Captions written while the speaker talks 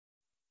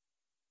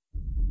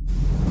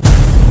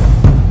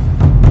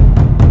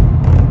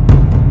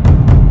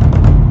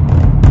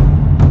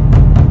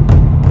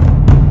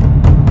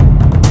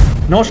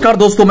नमस्कार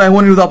दोस्तों, मैं हूं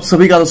अनिरुद्ध, आप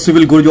सभी का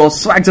सिविल गुरुजी और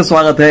स्वैग से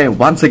स्वागत है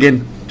once again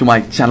to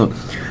my channel.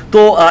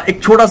 तो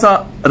एक छोटा सा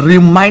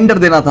रिमाइंडर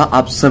देना था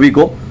आप सभी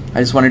को।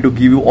 I just wanted to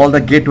give you all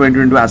the gate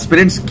 2022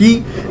 aspirants की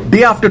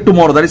day after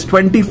tomorrow, that is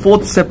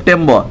 24th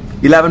September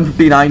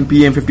 11:59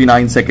 PM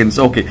 59 seconds.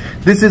 Okay,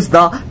 this is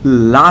the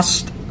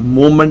last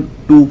moment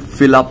to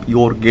fill up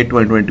your gate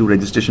 2022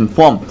 registration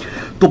form.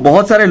 तो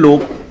बहुत सारे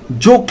लोग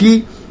जो कि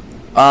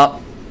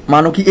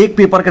मानो कि एक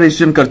पेपर का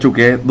रजिस्ट्रेशन कर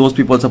चुके हैं, दोस्त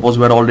people suppose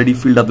we are already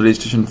filled up the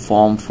registration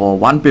form for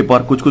one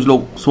paper. कुछ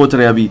लोग सोच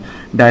रहे हैं अभी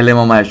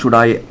डायलेमा में, should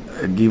I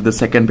give the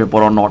second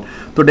paper और नॉट।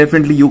 तो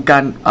definitely you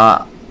can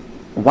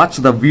watch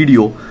the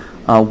video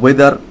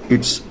whether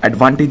it's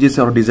advantages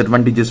or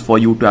disadvantages for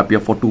you to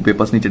appear for two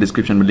papers. नीचे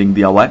डिस्क्रिप्शन में लिंक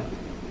दिया हुआ है,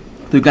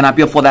 तो you can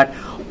appear for that.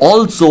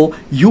 Also,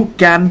 you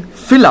can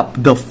fill up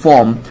the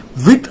form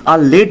with a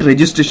late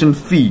registration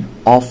fee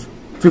of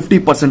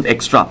 50%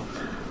 extra.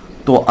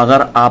 तो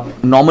अगर आप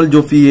normal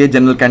जो फी है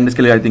जनरल कैंडिडेट्स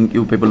के लिए, I think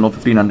you people know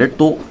 1500,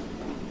 तो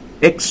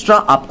एक्स्ट्रा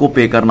आपको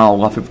पे करना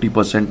होगा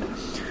 50%।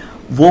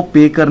 वो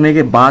पे करने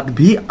के बाद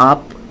भी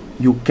आप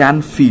you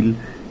can feel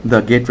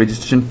the gate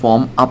registration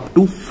form up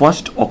to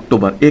 1st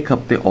October, एक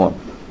हफ्ते और।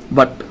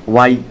 But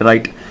why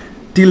right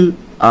till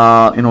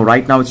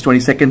right now it's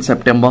 22nd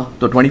September,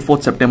 तो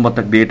 24th September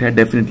तक डेट है।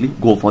 Definitely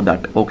go for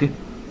that. Okay,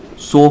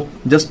 so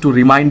just to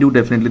remind you,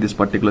 definitely this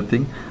particular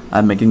thing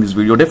I'm making this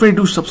video, definitely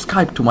do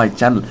subscribe to my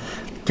channel.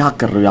 क्या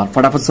कर रहे हो यार,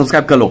 फटाफट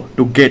subscribe कर लो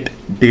to get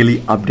daily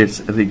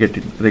updates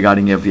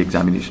regarding every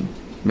examination.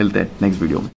 मिलते हैं next video में।